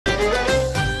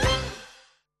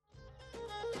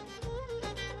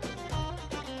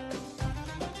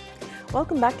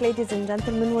Welcome back, ladies and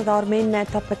gentlemen, with our main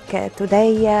topic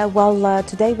today.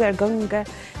 Today we are going to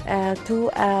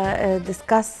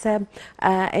discuss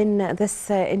in this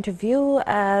interview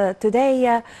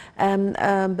today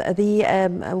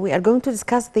we are going to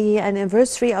discuss the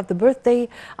anniversary of the birthday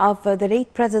of the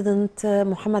late President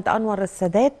Muhammad Anwar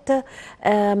al-Sadat.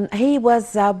 He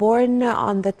was born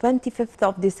on the 25th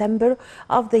of December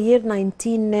of the year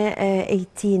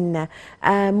 1918.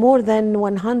 More than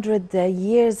 100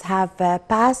 years have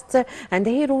passed, and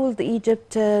he ruled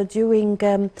Egypt during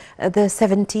the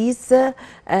 70s,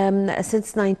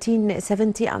 since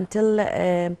 1970 until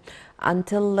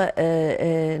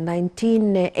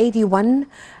 1981.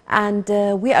 And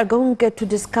we are going to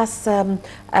discuss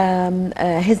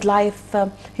his life,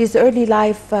 his early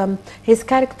life, his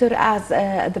character as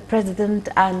the president,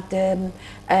 and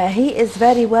he is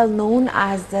very well known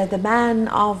as the man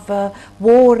of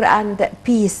war and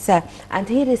peace, and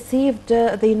he received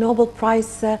the Nobel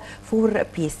Prize for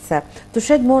Peace. To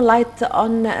shed more light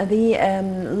on the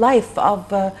life of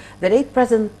the late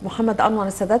President Muhammad Anwar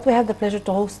al-Sadat, we have the pleasure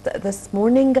to host this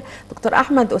morning Dr.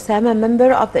 Ahmed Osama,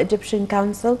 member of the Egyptian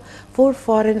Council for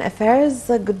Foreign Affairs.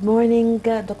 Good morning,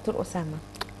 Dr. Osama.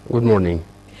 Good morning.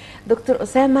 Dr.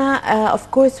 Osama,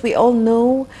 of course, we all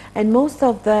know, and most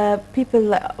of the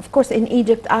people, of course, in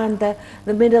Egypt and the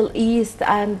Middle East,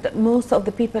 and most of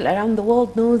the people around the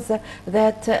world knows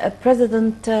that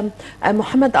President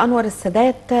Muhammad Anwar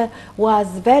al-Sadat was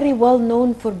very well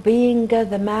known for being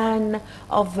the man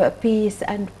of peace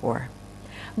and war.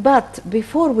 But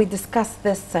before we discuss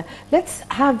this, let's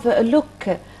have a look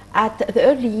at the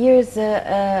early years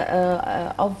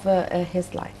of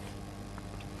his life.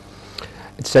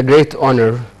 It's a great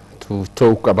honor to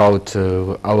talk about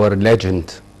our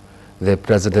legend, the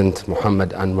President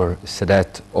Muhammad Anwar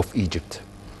Sadat of Egypt.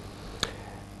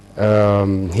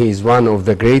 He is one of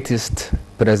the greatest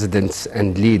presidents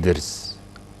and leaders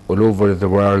all over the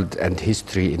world and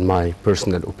history, in my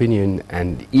personal opinion,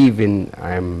 and even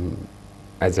I'm,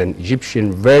 as an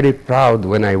Egyptian, very proud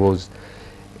when I was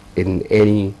in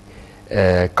any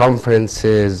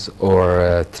conferences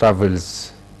or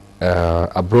travels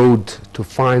abroad to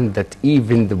find that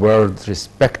even the world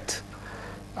respect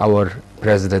our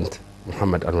President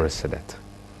Muhammad Anwar Sadat.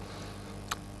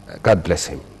 God bless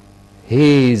him.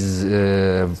 His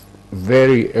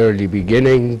very early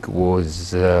beginning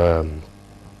was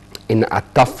in a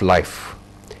tough life.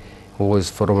 He was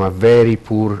from a very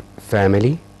poor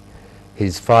family.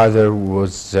 His father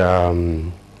was a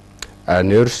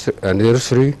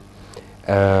nursery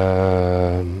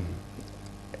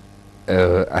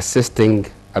assisting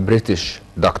a British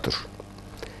doctor,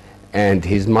 and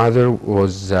his mother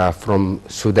was from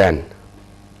Sudan.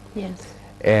 Yes.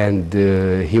 And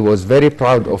he was very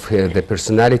proud of the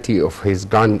personality of his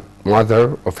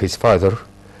grandmother, of his father,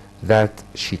 that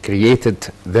she created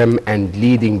them and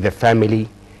leading the family.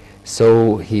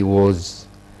 So he was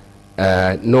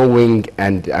knowing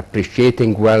and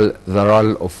appreciating well the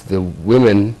role of the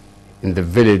women in the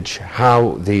village,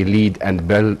 how they lead and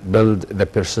build the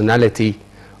personality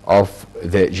of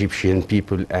the Egyptian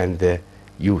people and the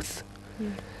youth.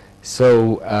 Mm.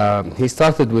 So he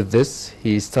started with this.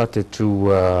 He started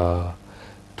to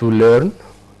learn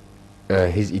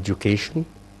his education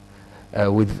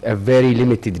with a very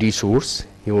limited resource.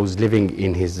 He was living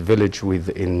in his village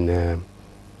in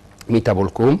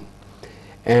Mitabolkum,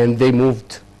 and they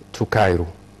moved to Cairo.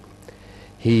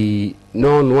 He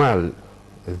known well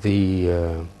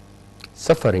the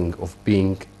suffering of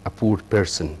being a poor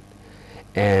person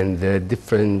and the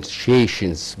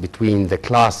differentiations between the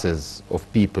classes of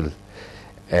people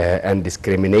and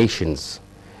discriminations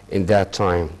in that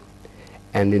time.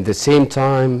 And in the same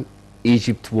time,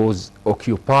 Egypt was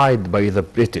occupied by the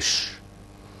British,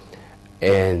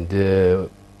 and a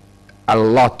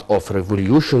lot of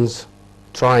revolutions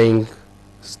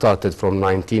started from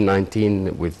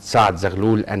 1919 with Saad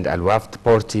Zaghloul and Al-Wafd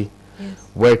Party. Yes.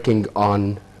 Working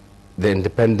on the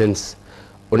independence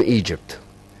on Egypt.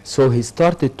 So he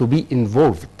started to be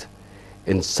involved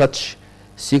in such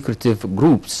secretive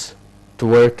groups to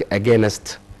work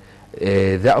against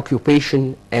the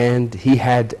occupation, and he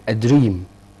had a dream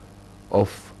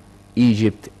of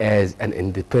Egypt as an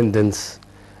independent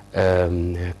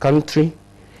country.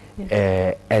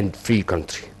 Yes. And free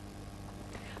country.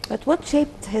 But what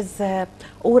shaped his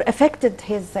or affected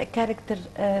his character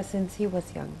since he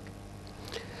was young?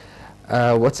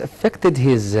 What's affected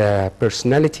his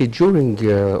personality during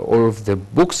all of the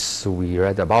books we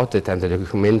read about it and the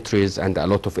documentaries and a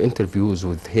lot of interviews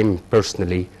with him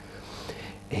personally,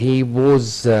 he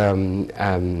was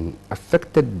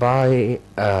affected by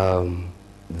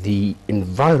the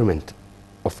environment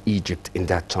of Egypt in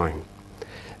that time.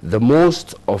 the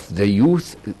most of the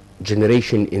youth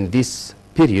generation in this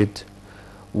period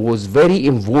was very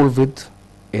involved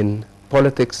in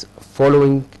politics,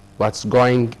 following what's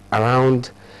going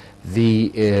around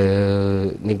the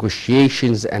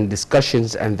negotiations and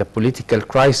discussions and the political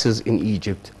crisis in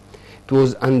Egypt. It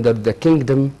was under the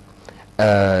kingdom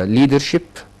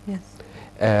leadership, Yes.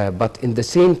 but in the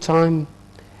same time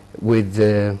with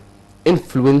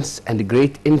influence and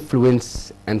great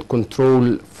influence and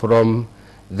control from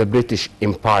the British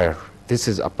Empire. This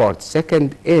is a part.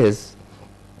 Second is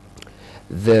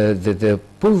the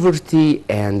poverty,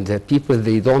 and the people,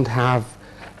 they don't have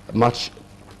much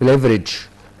leverage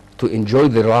to enjoy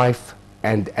their life,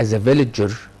 and as a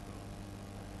villager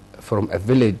from a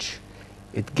village,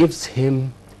 it gives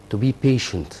him to be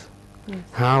patient,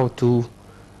 how to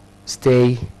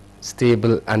stay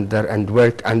stable under and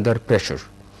work under pressure.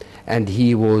 And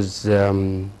he was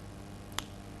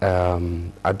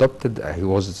adopted, he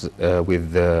was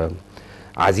with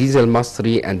Aziz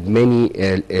al-Masri and many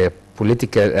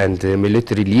political and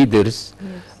military leaders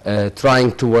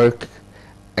trying to work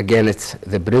against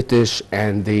the British,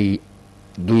 and they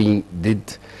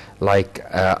did like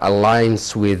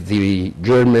alliance with the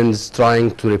Germans,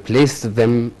 trying to replace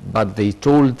them, but they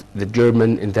told the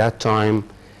German in that time,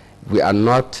 we are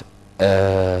not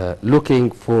looking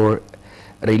for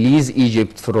release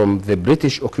Egypt from the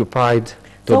British occupied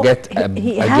to So get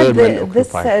he a had German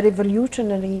this occupied.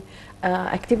 revolutionary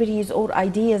activities or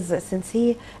ideas since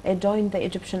he joined the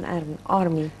Egyptian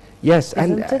army. Yes,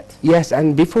 and Isn't it? yes,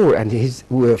 and before, and his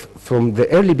from the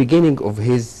early beginning of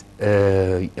his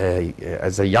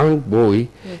as a young boy,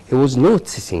 he was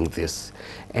noticing this,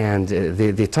 and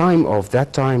the time of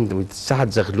that time with Saad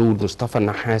Zaghloul, Mustafa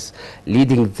Nahas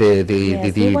leading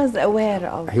Yes, he was aware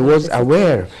of. he was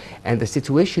aware, and the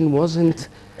situation wasn't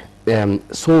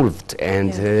solved,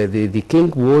 and Yes. the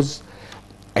king was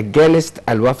against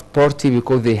Al-Wafd party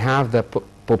because they have the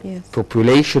Yes.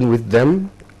 population with them,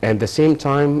 and at the same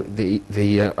time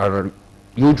they are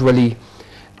usually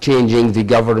changing the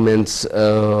government's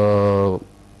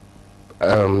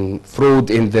fraud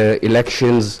in the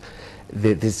elections.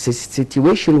 The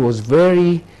situation was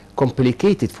very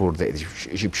complicated for the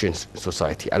Egyptian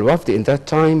society. Al-Wafd in that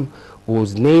time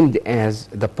was named as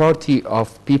the party of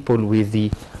people with the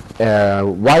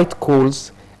white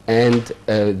coals and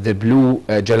the blue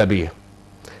jalabiya,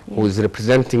 who was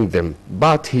representing them.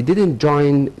 But he didn't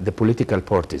join the political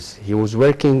parties. He was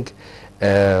working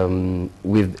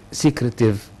with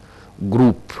secretive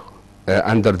group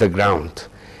under the ground.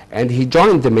 And he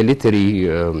joined the military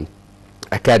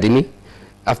academy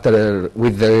after,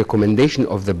 with the recommendation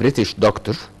of the British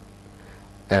doctor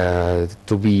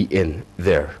to be in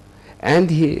there. And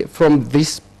he, from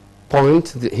this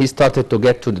point, he started to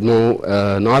get to know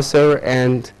Nasser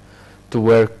and to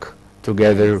work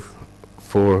together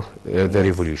for the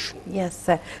revolution. Yes.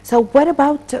 So what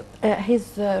about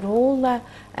his role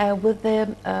with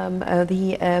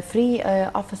the free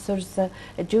officers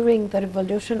during the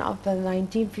revolution of the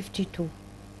 1952?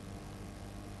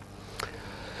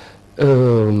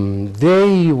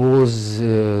 They was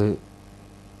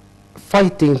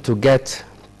fighting to get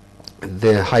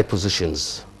the high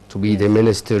positions, to be the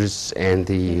ministers and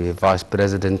the vice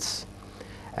presidents,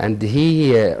 and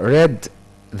he read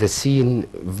the scene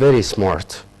very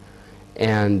smart,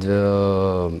 and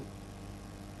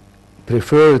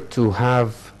preferred to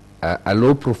have a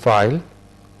low profile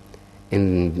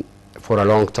for a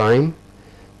long time.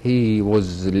 He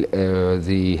was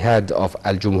the head of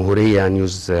Al Jumhuriya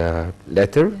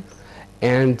newsletter,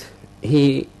 and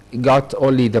he got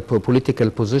only the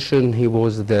political position. He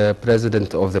was the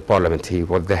president of the parliament. He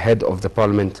was the head of the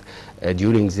parliament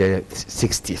during the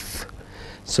 60th.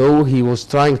 So he was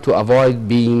trying to avoid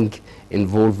being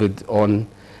involved on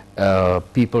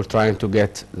people trying to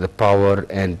get the power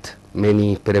and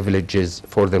many privileges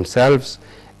for themselves,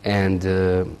 and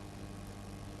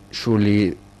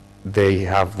surely they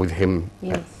have with him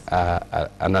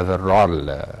another role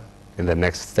in the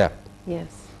next step.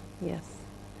 Yes, yes.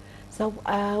 So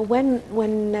when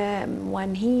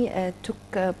he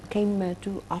came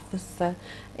to office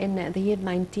in the year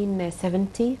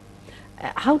 1970,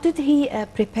 how did he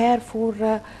prepare for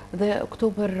the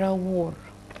October War?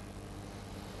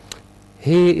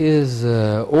 He is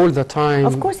all the time.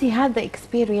 Of course, he had the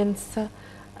experience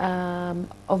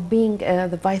of being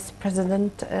the vice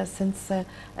president since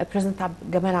President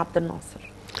Gamal Abdel Nasser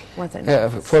was in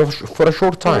for a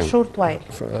short time. For a short while.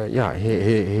 Yeah,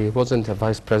 he wasn't a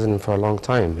vice president for a long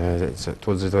time. It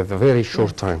was a very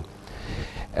short time.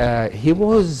 He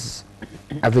was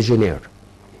a visionary,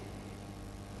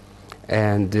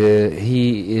 and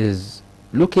he is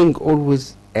looking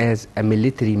always as a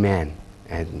military man,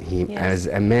 and as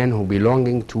a man who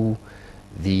belonging to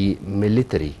the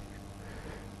military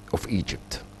of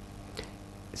Egypt.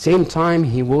 Same time,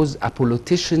 he was a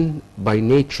politician by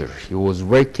nature. He was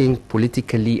working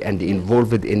politically and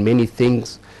involved in many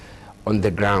things on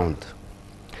the ground.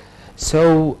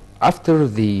 So after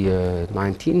the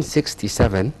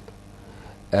 1967,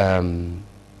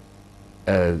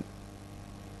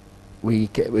 we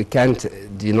can't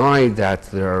deny that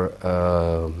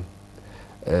the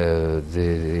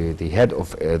head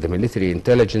of the military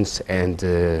intelligence, and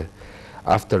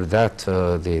after that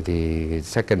the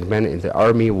second man in the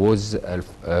army was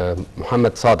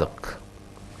Muhammad Sadiq.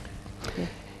 Yeah.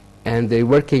 And they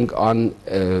working on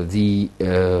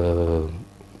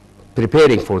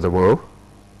preparing for the war.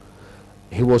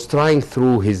 He was trying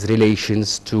through his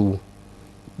relations to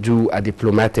do a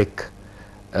diplomatic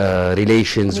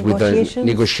relations with the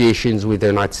negotiations with the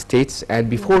United States. And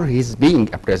before his being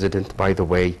a president, by the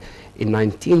way, in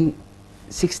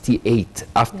 1968,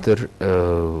 after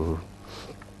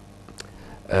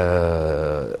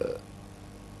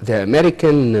the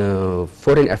American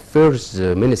Foreign Affairs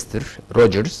Minister,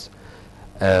 Rogers,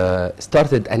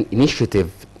 started an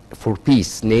initiative for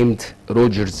peace named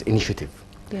Rogers Initiative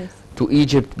to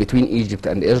Egypt, between Egypt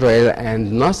and Israel,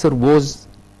 and Nasser was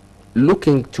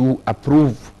looking to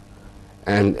approve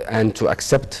and to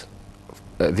accept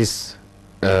this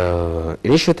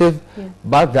initiative,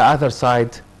 but the other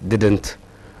side didn't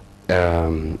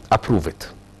approve it.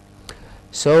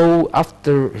 So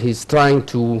after he's trying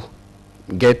to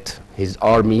get his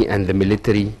army and the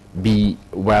military be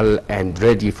well and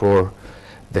ready for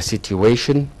the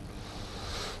situation,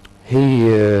 he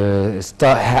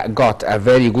got a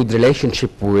very good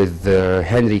relationship with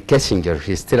Henry Kissinger.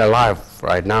 He's still alive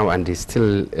right now, and he's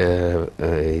still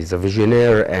he's a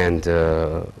visionary and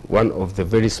one of the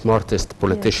very smartest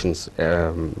politicians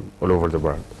all over the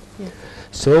world.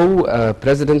 So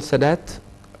President Sadat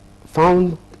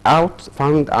found out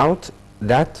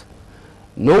that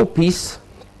no peace,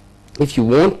 if you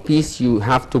want peace, you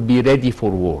have to be ready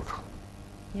for war.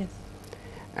 Yes.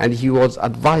 And he was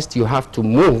advised you have to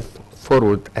move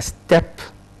forward a step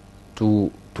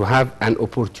to have an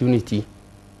opportunity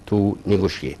to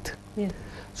negotiate. Yes.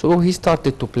 So he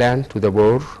started to plan to the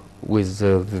war with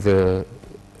the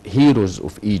heroes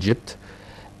of Egypt.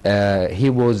 He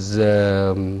was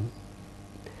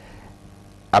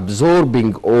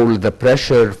absorbing all the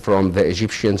pressure from the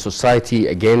Egyptian society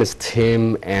against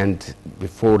him, and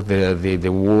before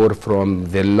the war, from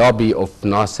the lobby of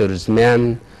Nasser's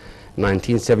men.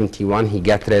 1971, he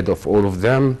got rid of all of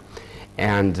them,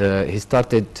 and he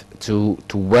started to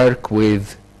work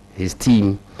with his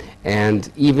team.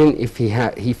 And even if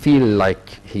he feel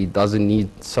like he doesn't need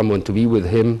someone to be with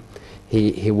him,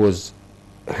 he was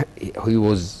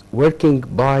working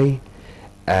by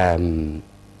a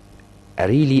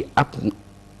really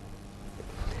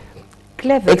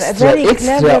clever,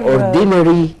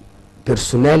 extraordinary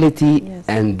personality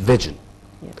and vision.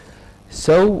 Yes.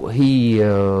 So he,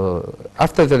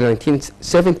 after the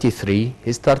 1973,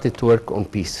 he started to work on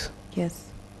peace. Yes.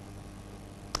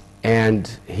 And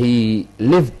he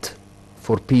lived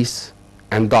for peace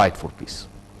and died for peace.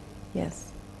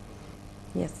 Yes.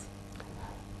 Yes.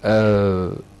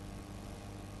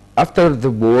 After the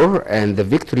war and the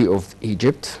victory of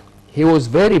Egypt, he was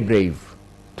very brave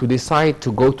to decide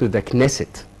to go to the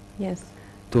Knesset,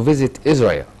 to visit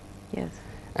Israel. Yes.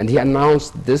 And he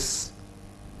announced this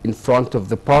in front of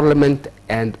the parliament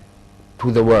and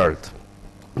to the world.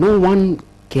 No one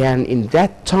can in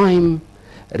that time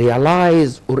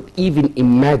realize or even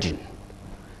imagine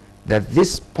that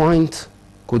this point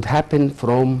could happen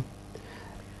from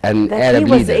an Arab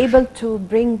leader. He was able to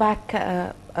bring back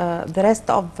the rest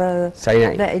of the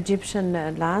Egyptian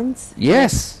lands.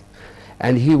 Yes.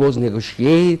 And he was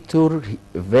negotiator,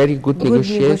 very good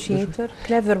negotiator,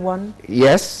 clever one.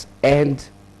 Yes, and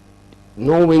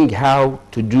knowing how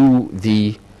to do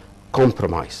the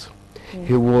compromise. Yes.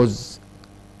 He was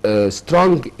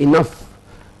strong enough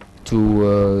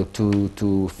to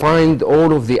find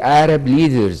all of the Arab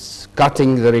leaders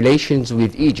cutting the relations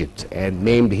with Egypt, and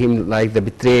named him like the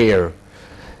betrayer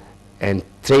and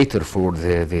traitor for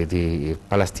the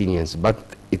Palestinians. But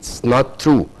it's not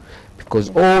true, because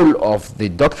all of the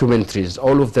documentaries,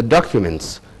 all of the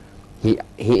documents, he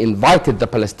invited the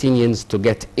Palestinians to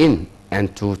get in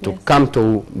and to come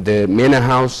to the MENA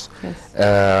House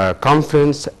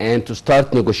conference and to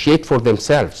start negotiate for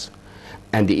themselves.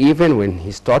 And even when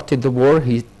he started the war,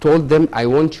 he told them, I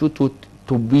want you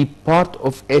to be part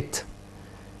of it,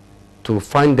 to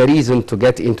find the reason to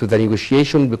get into the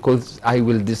negotiation, because I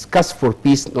will discuss for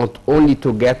peace, not only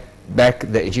to get back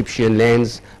the Egyptian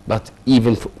lands, but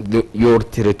even your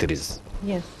territories.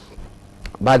 Yes.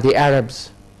 But the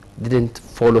Arabs didn't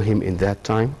follow him in that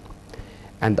time,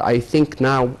 and I think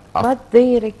now, But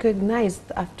they recognized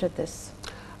after this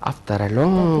after a that he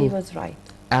long, was right.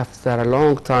 after a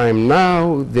long time,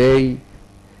 now they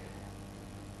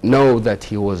know that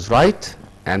he was right,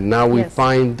 and now we Yes.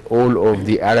 find all of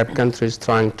the Arab countries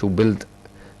trying to build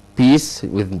peace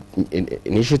with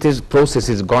initiatives,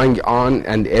 processes going on,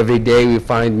 and every day we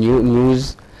find new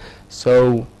news.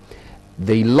 So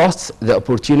they lost the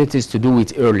opportunities to do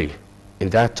it early. In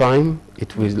that time,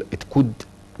 it could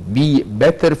be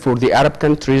better for the Arab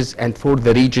countries and for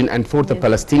the region and for the Yes.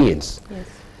 Palestinians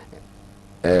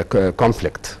Yes.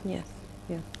 conflict. Yes.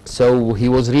 Yeah. So he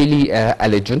was really a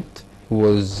legend. He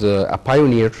was a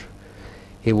pioneer.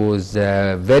 He was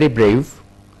very brave.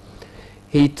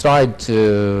 He tried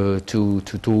to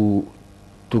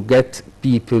get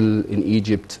people in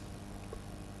Egypt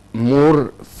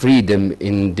more freedom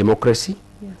in democracy.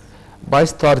 Yes. By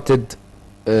started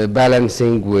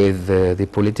balancing with the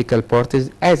political parties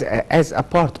as a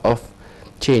part of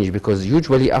change, because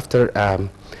usually after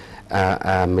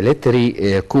a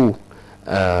military coup,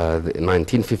 the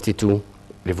 1952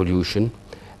 revolution,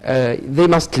 they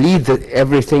must leave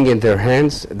everything in their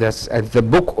hands. That's as the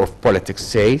book of politics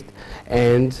said.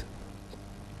 And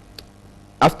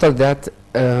after that,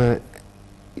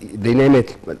 they name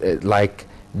it like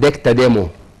decta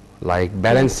demo, like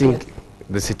balancing Yes.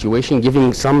 the situation,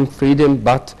 giving some freedom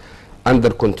but under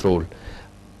control.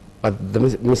 But the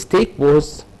mistake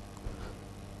was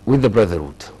with the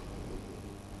Brotherhood.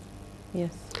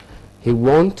 Yes. He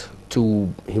wanted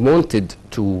to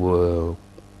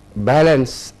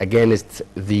balance against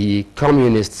the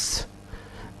communists'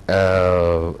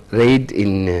 raid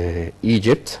in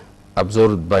Egypt,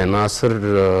 absorbed by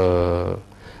Nasser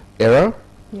era,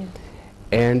 Yes.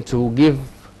 and to give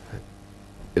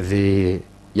the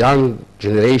young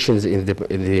generations in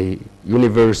the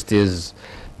universities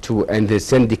and the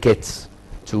syndicates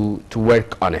to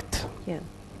work on it. Yeah.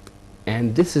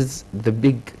 And this is the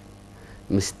big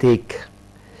mistake.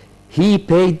 He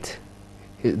paid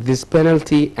this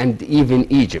penalty, and even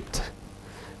Egypt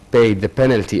paid the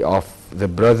penalty of the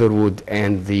Brotherhood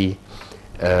and the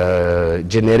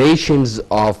generations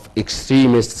of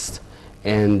extremists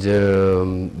and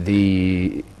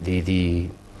the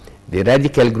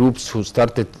radical groups who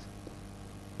started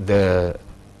the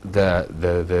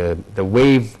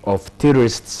wave of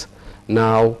terrorists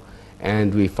now,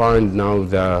 and we find now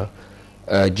the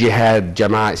Jihad,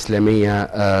 Jama'ah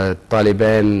Islamiyah,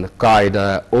 Taliban,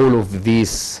 Qaeda, all of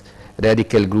these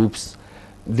radical groups.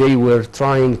 They were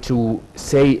trying to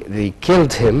say they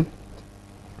killed him,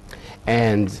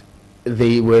 and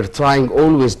they were trying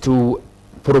always to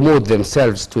promote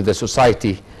themselves to the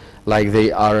society like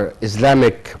they are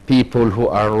Islamic people who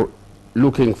are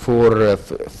looking for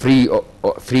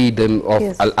freedom of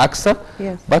Yes. Al-Aqsa.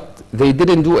 Yes. But they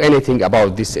didn't do anything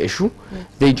about this issue. Yes.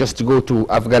 They just go to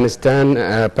Afghanistan,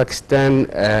 Pakistan,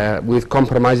 with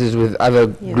compromises with other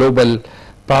Yeah. global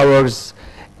powers,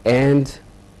 and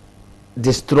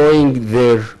destroying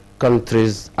their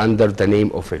countries under the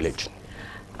name of religion.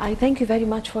 I thank you very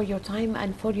much for your time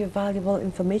and for your valuable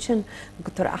information,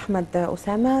 Dr. Ahmed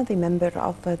Osama, the member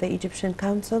of the Egyptian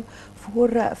Council for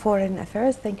Foreign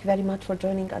Affairs. Thank you very much for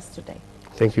joining us today.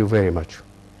 Thank you very much.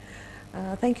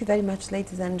 Thank you very much,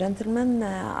 ladies and gentlemen.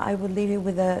 I will leave you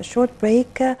with a short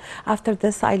break. After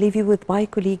this, I leave you with my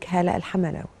colleague Hala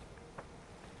Al-Hamalawi.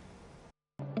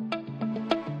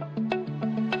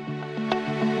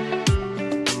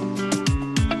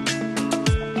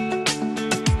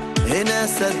 هنا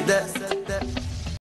صدقت